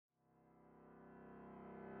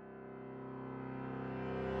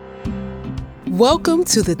Welcome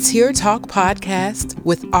to the Tear Talk podcast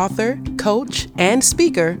with author, coach, and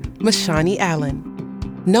speaker, MaShani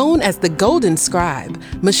Allen. Known as the Golden Scribe,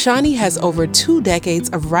 MaShani has over 2 decades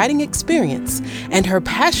of writing experience, and her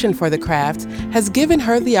passion for the craft has given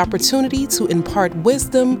her the opportunity to impart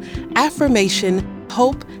wisdom, affirmation,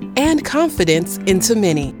 hope, and confidence into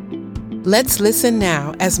many. Let's listen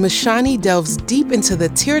now as MaShani delves deep into the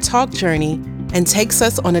Tear Talk journey and takes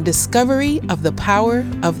us on a discovery of the power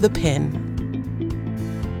of the pen.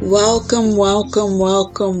 Welcome.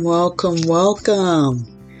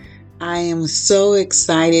 I am so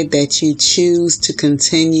excited that you choose to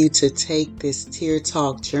continue to take this Tear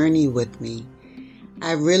Talk journey with me.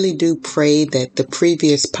 I really do pray that the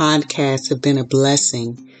previous podcasts have been a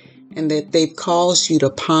blessing and that they've caused you to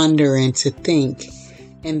ponder and to think,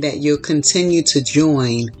 and that you'll continue to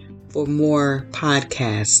join for more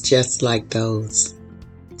podcasts just like those.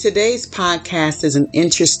 Today's podcast is an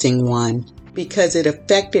interesting one because it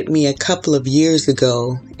affected me a couple of years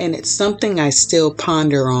ago, and it's something I still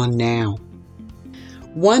ponder on now.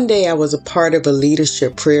 One day I was a part of a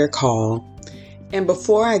leadership prayer call, and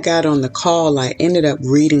before I got on the call, I ended up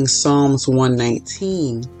reading Psalms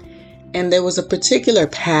 119, and there was a particular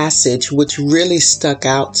passage which really stuck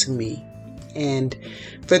out to me. And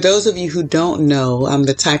for those of you who don't know, I'm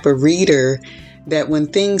the type of reader that when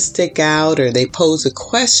things stick out or they pose a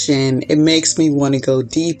question, it makes me want to go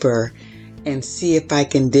deeper and see if I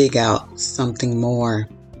can dig out something more.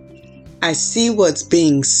 I see what's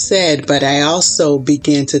being said, but I also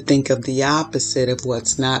begin to think of the opposite of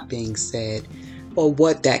what's not being said, or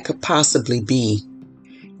what that could possibly be.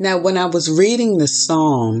 Now, when I was reading the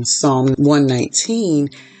Psalm 119,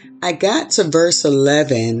 I got to verse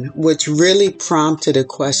 11, which really prompted a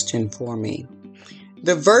question for me.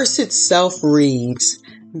 The verse itself reads,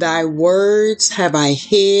 "Thy words have I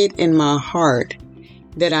hid in my heart,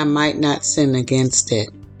 that I might not sin against it."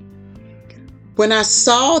 When I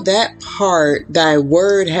saw that part, "Thy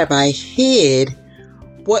word have I hid,"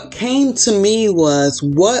 what came to me was,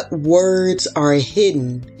 what words are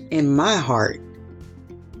hidden in my heart?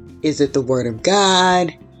 Is it the word of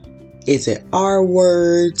God? Is it our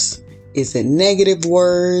words? Is it negative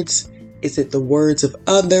words? Is it the words of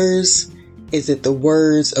others? Is it the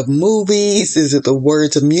words of movies? Is it the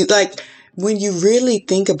words of music? Like, when you really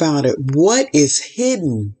think about it, what is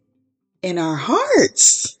hidden in our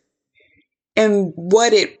hearts? And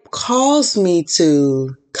what it caused me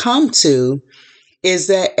to come to is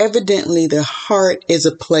that evidently the heart is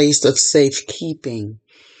a place of safekeeping,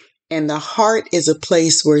 and the heart is a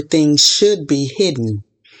place where things should be hidden.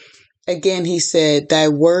 Again, he said, "Thy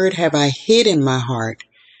word have I hid in my heart."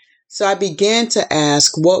 So I began to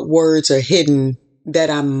ask, what words are hidden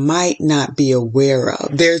that I might not be aware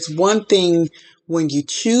of? There's one thing when you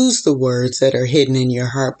choose the words that are hidden in your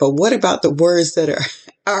heart, but what about the words that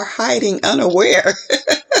are hiding unaware?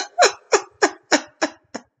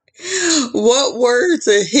 What words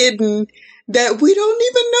are hidden that we don't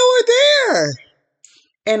even know are there?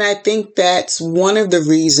 And I think that's one of the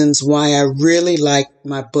reasons why I really like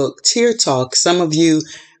my book, Tear Talk. Some of you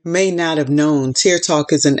may not have known Tear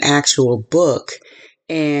Talk is an actual book,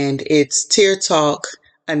 and it's Tear Talk,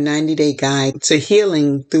 a 90-day guide to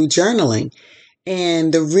healing through journaling.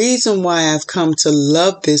 And the reason why I've come to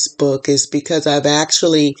love this book is because I've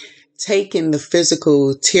actually taken the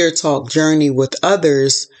physical Tear Talk journey with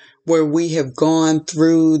others, where we have gone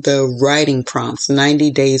through the writing prompts, 90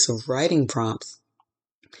 days of writing prompts.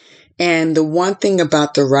 And the one thing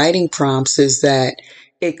about the writing prompts is that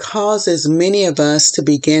it causes many of us to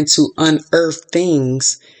begin to unearth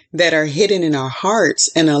things that are hidden in our hearts.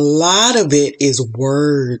 And a lot of it is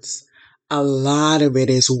words.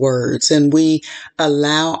 And we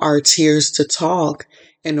allow our tears to talk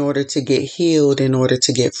in order to get healed, in order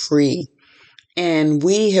to get free. And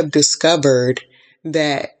we have discovered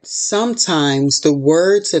that sometimes the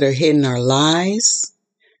words that are hidden are lies.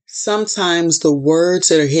 Sometimes the words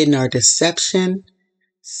that are hidden are deception.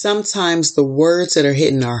 Sometimes the words that are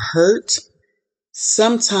hidden are hurt.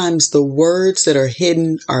 Sometimes the words that are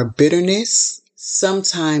hidden are bitterness.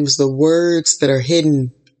 Sometimes the words that are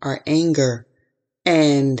hidden are anger.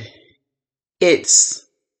 And it's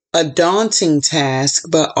a daunting task,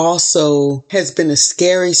 but also has been a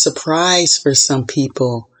scary surprise for some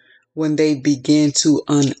people when they begin to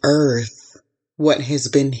unearth what has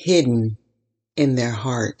been hidden in their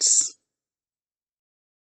hearts.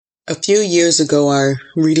 A few years ago, I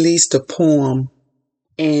released a poem,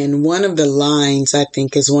 and one of the lines I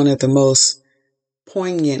think is one of the most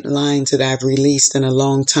poignant lines that I've released in a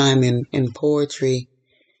long time in poetry.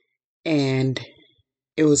 And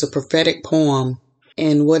it was a prophetic poem.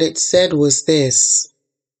 And what it said was this: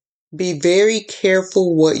 Be very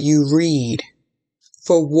careful what you read,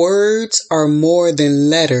 for words are more than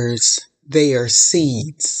letters, they are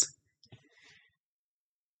seeds.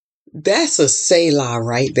 That's a Selah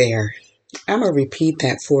right there. I'm going to repeat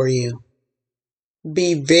that for you.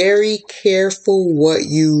 Be very careful what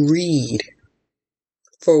you read,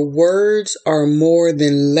 for words are more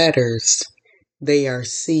than letters, they are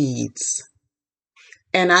seeds.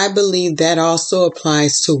 And I believe that also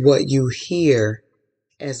applies to what you hear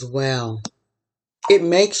as well. It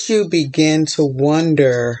makes you begin to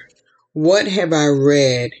wonder, what have I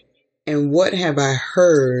read and what have I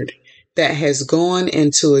heard that has gone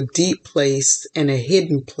into a deep place and a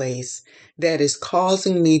hidden place that is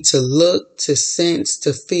causing me to look, to sense,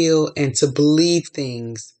 to feel, and to believe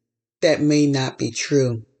things that may not be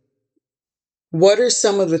true? What are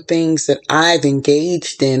some of the things that I've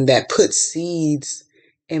engaged in that put seeds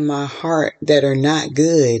in my heart that are not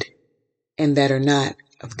good and that are not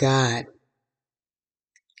of God?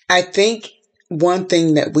 I think one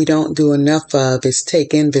thing that we don't do enough of is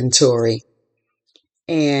take inventory.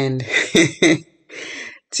 And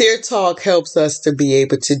Tear Talk helps us to be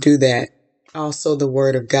able to do that. Also the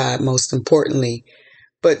Word of God, most importantly.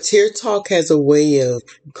 But Tear Talk has a way of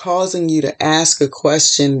causing you to ask a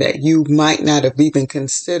question that you might not have even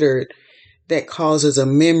considered, that causes a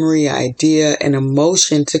memory, idea, and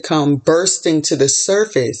emotion to come bursting to the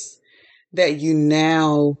surface that you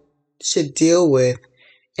now should deal with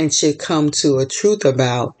and should come to a truth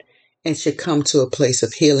about and should come to a place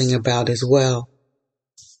of healing about as well.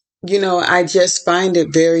 I just find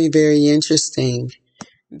it very, very interesting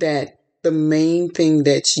that the main thing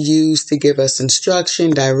that's used to give us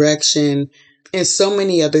instruction, direction, and so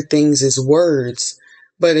many other things is words.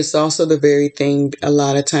 But it's also the very thing a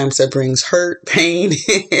lot of times that brings hurt, pain,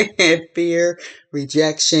 and fear,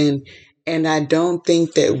 rejection. And I don't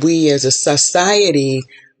think that we as a society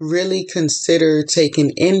really consider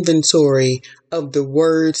taking inventory of the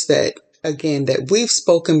words that, again, that we've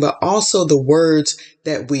spoken, but also the words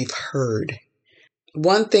that we've heard.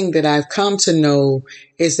 One thing that I've come to know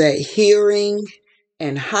is that hearing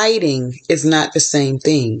and hiding is not the same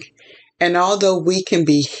thing. And although we can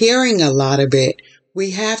be hearing a lot of it,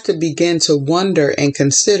 we have to begin to wonder and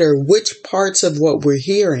consider which parts of what we're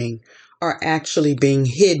hearing are actually being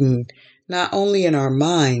hidden, not only in our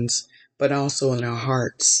minds, but also in our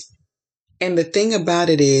hearts. And the thing about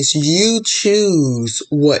it is, you choose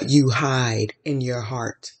what you hide in your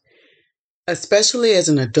heart. Especially as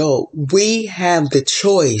an adult, we have the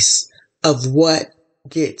choice of what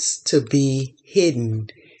gets to be hidden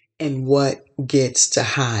and what gets to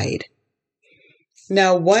hide.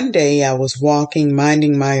 Now, one day I was walking,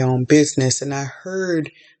 minding my own business, and I heard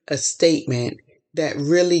a statement that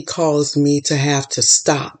really caused me to have to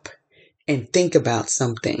stop and think about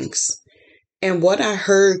some things. And what I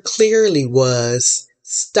heard clearly was,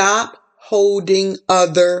 stop holding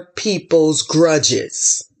other people's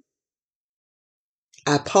grudges.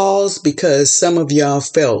 I paused because some of y'all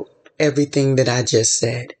felt everything that I just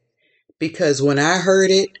said. Because when I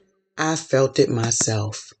heard it, I felt it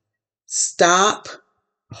myself. Stop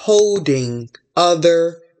holding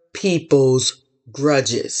other people's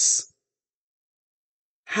grudges.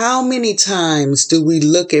 How many times do we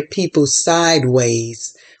look at people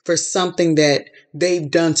sideways for something that they've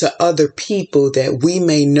done to other people that we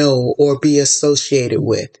may know or be associated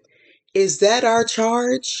with? Is that our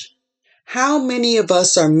charge? How many of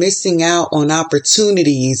us are missing out on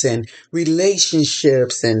opportunities and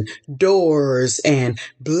relationships and doors and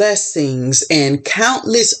blessings and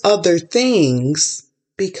countless other things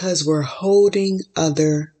because we're holding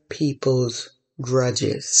other people's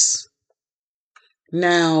grudges?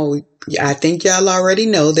 Now, I think y'all already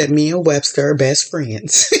know that me and Webster are best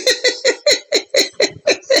friends.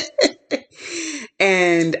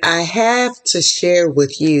 And I have to share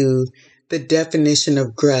with you the definition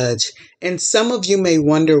of grudge. And some of you may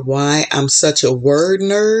wonder why I'm such a word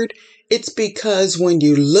nerd. It's because when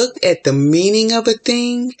you look at the meaning of a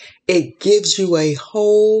thing, it gives you a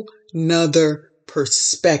whole nother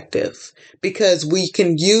perspective, because we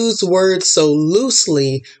can use words so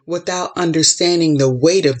loosely without understanding the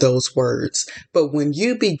weight of those words. But when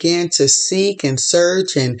you begin to seek and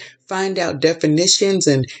search and find out definitions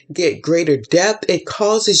and get greater depth, it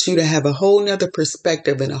causes you to have a whole nother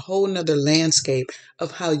perspective and a whole nother landscape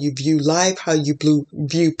of how you view life, how you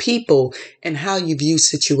view people, and how you view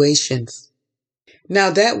situations. Now,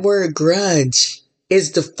 that word grudge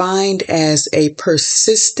is defined as a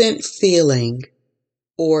persistent feeling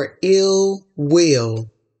or ill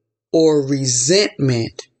will or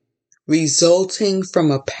resentment resulting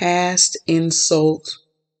from a past insult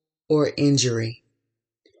or injury.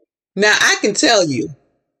 Now, I can tell you,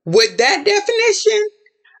 With that definition,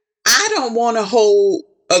 I don't want to hold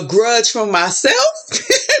a grudge for myself,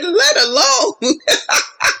 let alone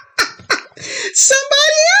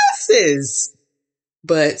somebody else's.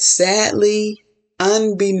 But sadly,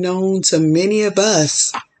 unbeknown to many of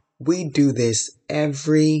us, we do this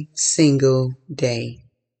every single day.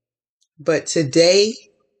 But today,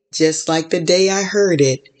 just like the day I heard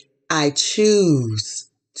it, I choose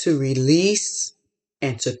to release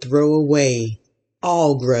and to throw away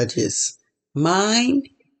all grudges, mine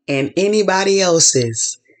and anybody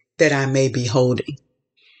else's that I may be holding.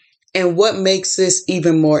 And what makes this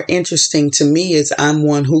even more interesting to me is I'm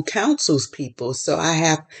one who counsels people. So I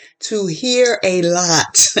have to hear a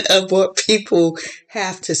lot of what people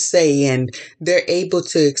have to say, and they're able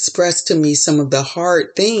to express to me some of the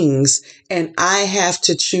hard things. And I have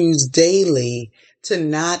to choose daily to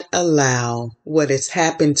not allow what has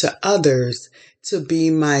happened to others to be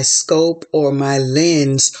my scope or my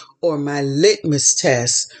lens or my litmus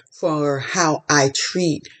test for how I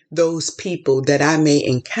treat those people that I may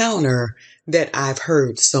encounter that I've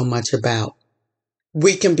heard so much about.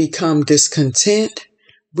 We can become discontent,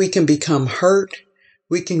 we can become hurt,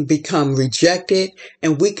 we can become rejected,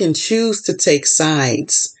 and we can choose to take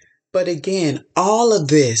sides. But again, all of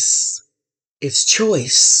this is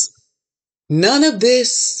choice. None of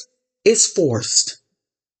this is forced.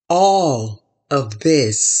 All of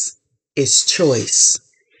this is choice.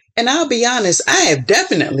 And I'll be honest, I have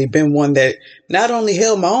definitely been one that not only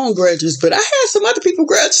held my own grudges, but I had some other people's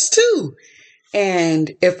grudges too.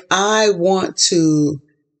 And if I want to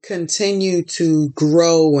continue to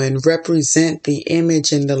grow and represent the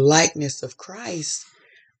image and the likeness of Christ,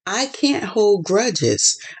 I can't hold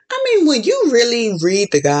grudges. I mean, when you really read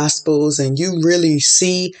the Gospels and you really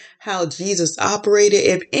see how Jesus operated,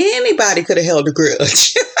 if anybody could have held a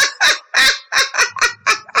grudge,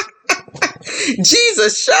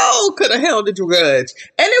 Jesus sure could have held a grudge,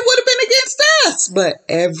 and it would have been against us. But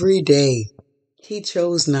every day, he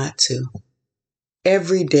chose not to.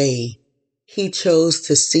 Every day, he chose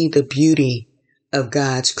to see the beauty of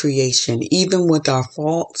God's creation, even with our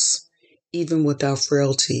faults, even with our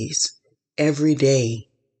frailties. Every day,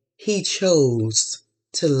 he chose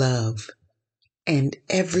to love. And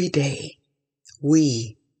every day,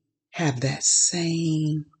 we have that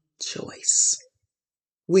same choice.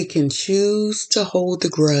 We can choose to hold the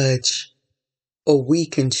grudge, or we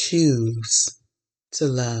can choose to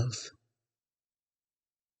love.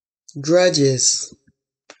 Grudges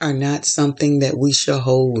are not something that we shall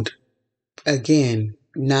hold. Again,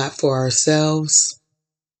 not for ourselves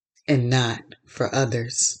and not for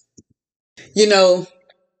others. You know,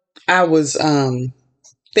 I was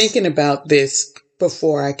thinking about this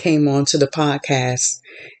before I came onto the podcast.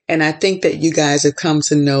 And I think that you guys have come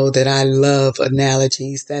to know that I love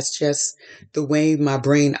analogies. That's just the way my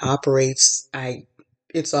brain operates.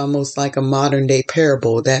 It's almost like a modern day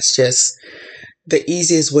parable. That's just the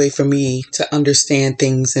easiest way for me to understand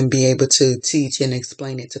things and be able to teach and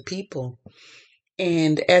explain it to people.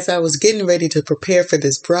 And as I was getting ready to prepare for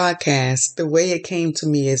this broadcast, the way it came to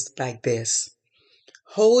me is like this.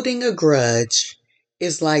 Holding a grudge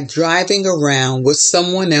is like driving around with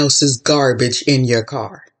someone else's garbage in your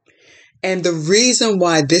car. And the reason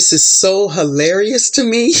why this is so hilarious to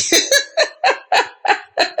me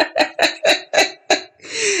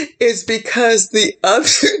is because the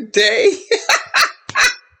other day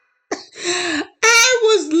I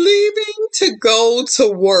was leaving to go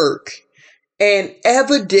to work, and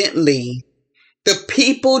evidently the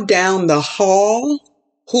people down the hall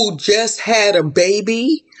who just had a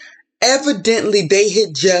baby, evidently they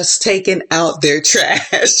had just taken out their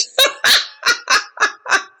trash.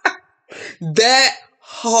 That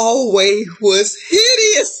hallway was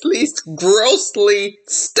hideously, grossly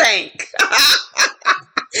stank. I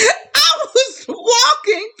was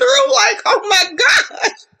walking through like, oh my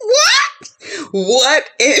gosh, what? What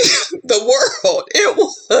in the world? It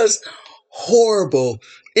was horrible.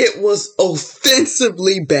 It was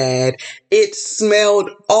offensively bad. It smelled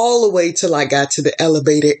all the way till I got to the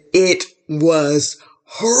elevator. It was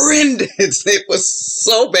horrendous. It was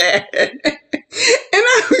so bad. And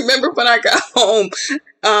I remember when I got home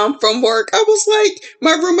from work, I was like,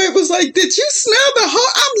 my roommate was like, did you smell the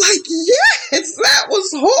hall? I'm like, yes, that was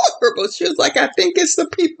horrible. She was like, I think it's the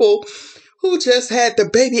people who just had the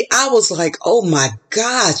baby. I was like, oh my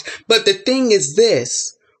gosh. But the thing is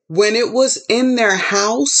this, when it was in their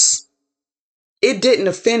house, it didn't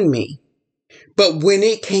offend me. But when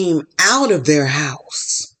it came out of their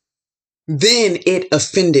house, then it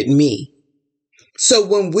offended me. So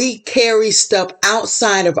when we carry stuff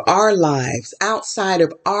outside of our lives, outside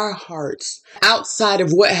of our hearts, outside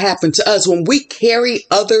of what happened to us, when we carry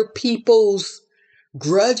other people's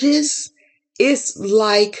grudges, it's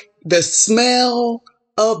like the smell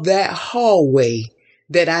of that hallway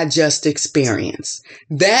that I just experienced.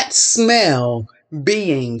 That smell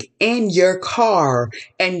being in your car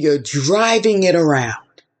and you're driving it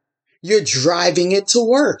around. You're driving it to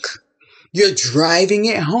work. You're driving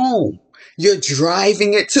it home. You're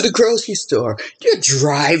driving it to the grocery store. You're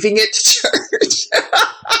driving it to church.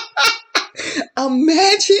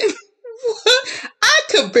 Imagine, I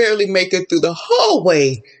could barely make it through the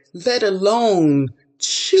hallway, let alone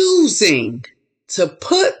choosing to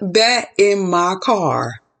put that in my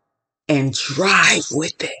car and drive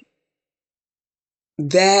with it.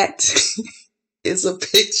 That is a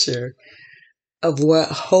picture of what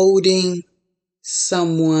holding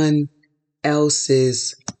someone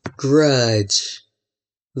else's grudge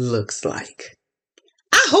looks like.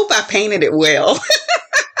 I hope I painted it well.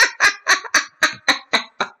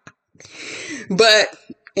 But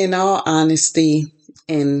in all honesty,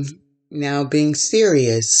 and now being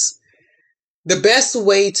serious, the best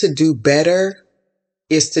way to do better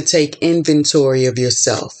is to take inventory of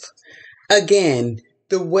yourself. Again,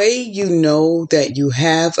 the way you know that you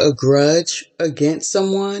have a grudge against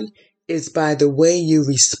someone is by the way you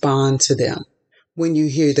respond to them. When you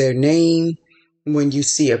hear their name, when you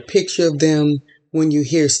see a picture of them, when you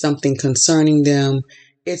hear something concerning them,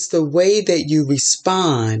 it's the way that you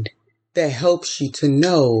respond that helps you to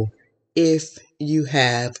know if you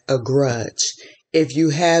have a grudge. If you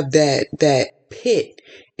have that pit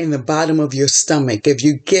in the bottom of your stomach, if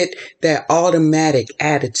you get that automatic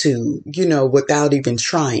attitude, without even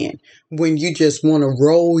trying, when you just want to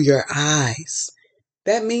roll your eyes,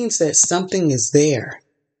 that means that something is there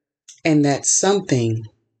and that something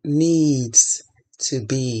needs to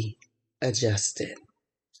be adjusted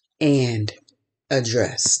and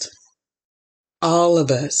addressed. All of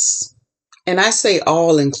us, and I say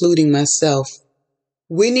all, including myself,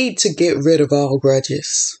 we need to get rid of all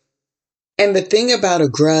grudges. And the thing about a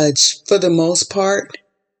grudge, for the most part,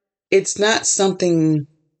 it's not something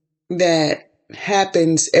that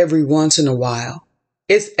happens every once in a while.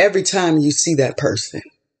 It's every time you see that person.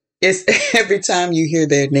 It's every time you hear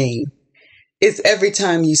their name. It's every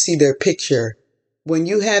time you see their picture. When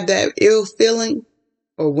you have that ill feeling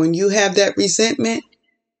or when you have that resentment,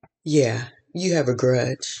 yeah, you have a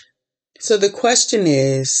grudge. So the question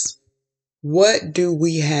is, what do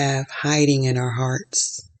we have hiding in our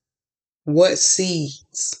hearts? What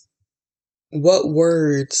seeds? What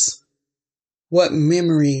words? What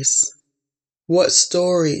memories? What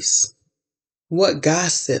stories? What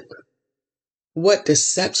gossip? What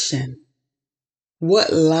deception?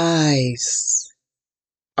 What lies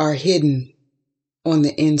are hidden on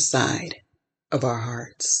the inside of our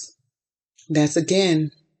hearts? That's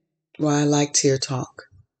again why I like Tear Talk,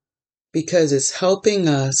 because it's helping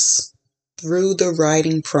us through the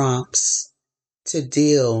writing prompts to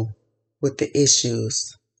deal with the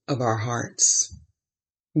issues of our hearts.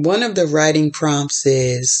 One of the writing prompts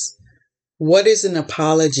is, what is an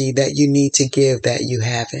apology that you need to give that you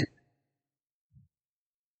haven't?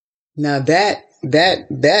 Now that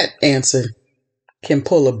answer can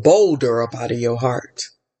pull a boulder up out of your heart.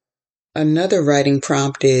 Another writing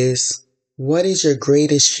prompt is, what is your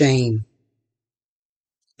greatest shame?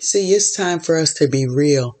 See, it's time for us to be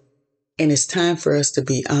real, and it's time for us to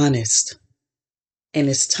be honest, and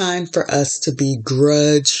it's time for us to be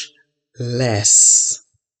grudgeless,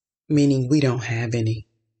 meaning we don't have any.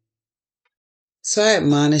 So I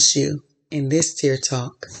admonish you in this Tear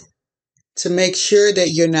Talk to make sure that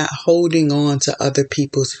you're not holding on to other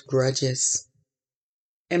people's grudges,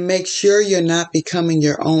 and make sure you're not becoming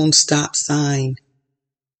your own stop sign,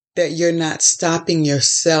 that you're not stopping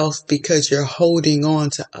yourself because you're holding on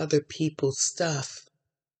to other people's stuff.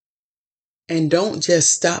 And don't just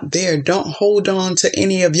stop there. Don't hold on to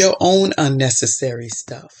any of your own unnecessary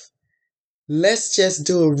stuff. Let's just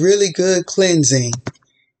do a really good cleansing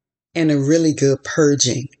and a really good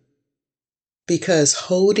purging. Because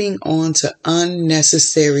holding on to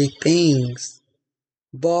unnecessary things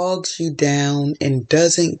bogs you down and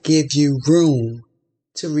doesn't give you room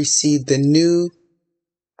to receive the new,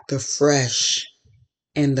 the fresh,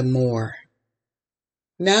 and the more.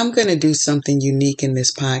 Now I'm going to do something unique in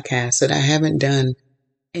this podcast that I haven't done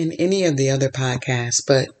in any of the other podcasts,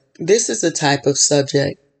 but this is a type of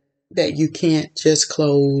subject that you can't just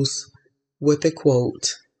close with a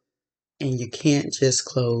quote, and you can't just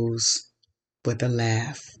close with a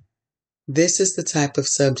laugh. This is the type of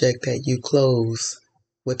subject that you close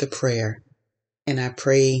with a prayer. And I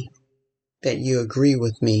pray that you agree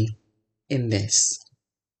with me in this.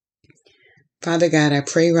 Father God, I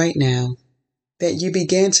pray right now that you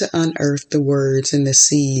begin to unearth the words and the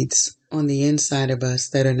seeds on the inside of us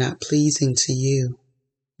that are not pleasing to you.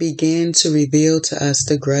 Begin to reveal to us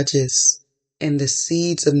the grudges and the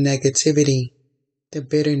seeds of negativity, the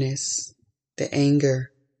bitterness, the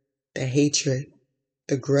anger, the hatred,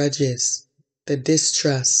 the grudges, the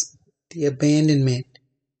distrust, the abandonment,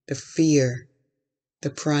 the fear, the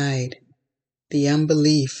pride, the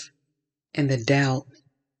unbelief, and the doubt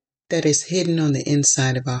that is hidden on the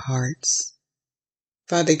inside of our hearts.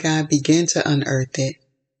 Father God, begin to unearth it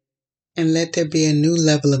and let there be a new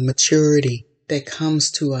level of maturity that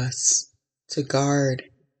comes to us to guard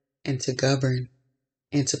and to govern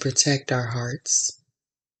and to protect our hearts.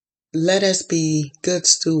 Let us be good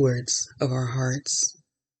stewards of our hearts,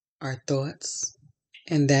 our thoughts,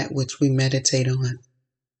 and that which we meditate on.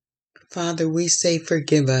 Father, we say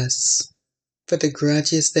forgive us for the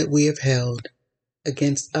grudges that we have held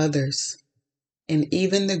against others, and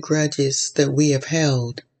even the grudges that we have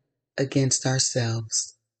held against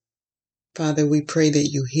ourselves. Father, we pray that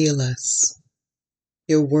you heal us.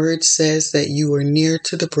 Your word says that you are near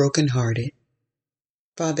to the brokenhearted.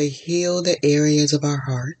 Father, heal the areas of our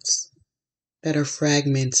hearts that are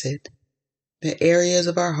fragmented, the areas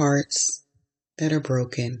of our hearts that are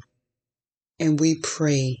broken. And we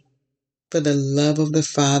pray for the love of the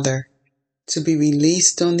Father to be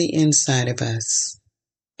released on the inside of us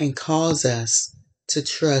and cause us to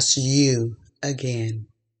trust you again.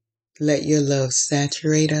 Let your love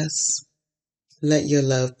saturate us. Let your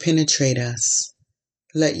love penetrate us.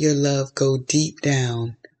 Let your love go deep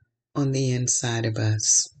down on the inside of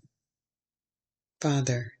us.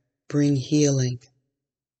 Father, bring healing,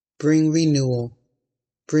 bring renewal,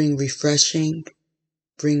 bring refreshing,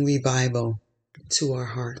 bring revival to our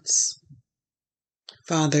hearts.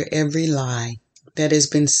 Father, every lie that has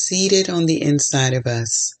been seated on the inside of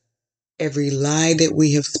us, every lie that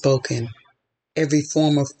we have spoken, every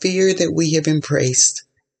form of fear that we have embraced,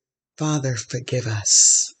 Father, forgive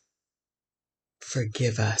us.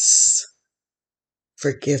 Forgive us.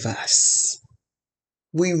 Forgive us.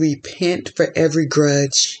 We repent for every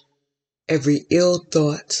grudge, every ill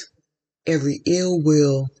thought, every ill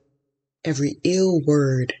will, every ill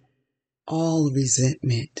word, all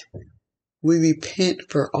resentment. We repent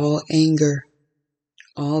for all anger,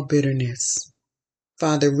 all bitterness.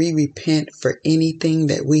 Father, we repent for anything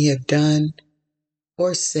that we have done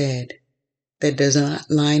or said that does not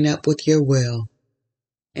line up with your will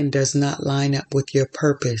and does not line up with your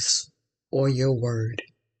purpose or your word.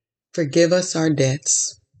 Forgive us our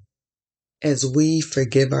debts as we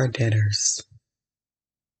forgive our debtors.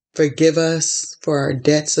 Forgive us for our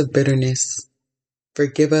debts of bitterness.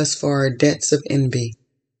 Forgive us for our debts of envy.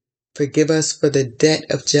 Forgive us for the debt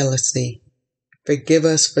of jealousy. Forgive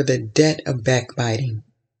us for the debt of backbiting.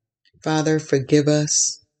 Father, forgive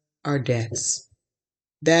us our debts,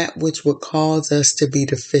 that which would cause us to be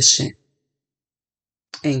deficient,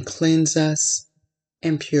 and cleanse us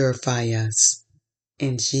and purify us.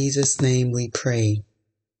 In Jesus' name we pray.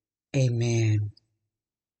 Amen.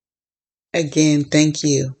 Again, thank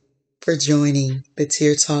you for joining the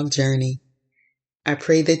Tear Talk journey. I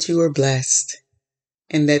pray that you are blessed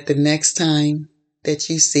and that the next time that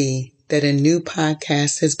you see that a new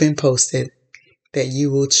podcast has been posted, that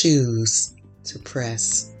you will choose to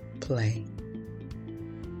press play.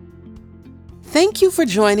 Thank you for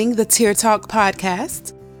joining the Tear Talk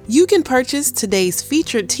podcast. You can purchase today's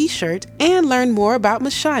featured t-shirt and learn more about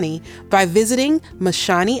MaShani by visiting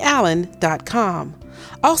MaShaniAllen.com.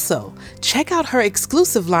 Also, check out her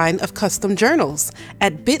exclusive line of custom journals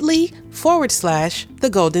at bit.ly/The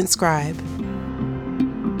Golden Scribe.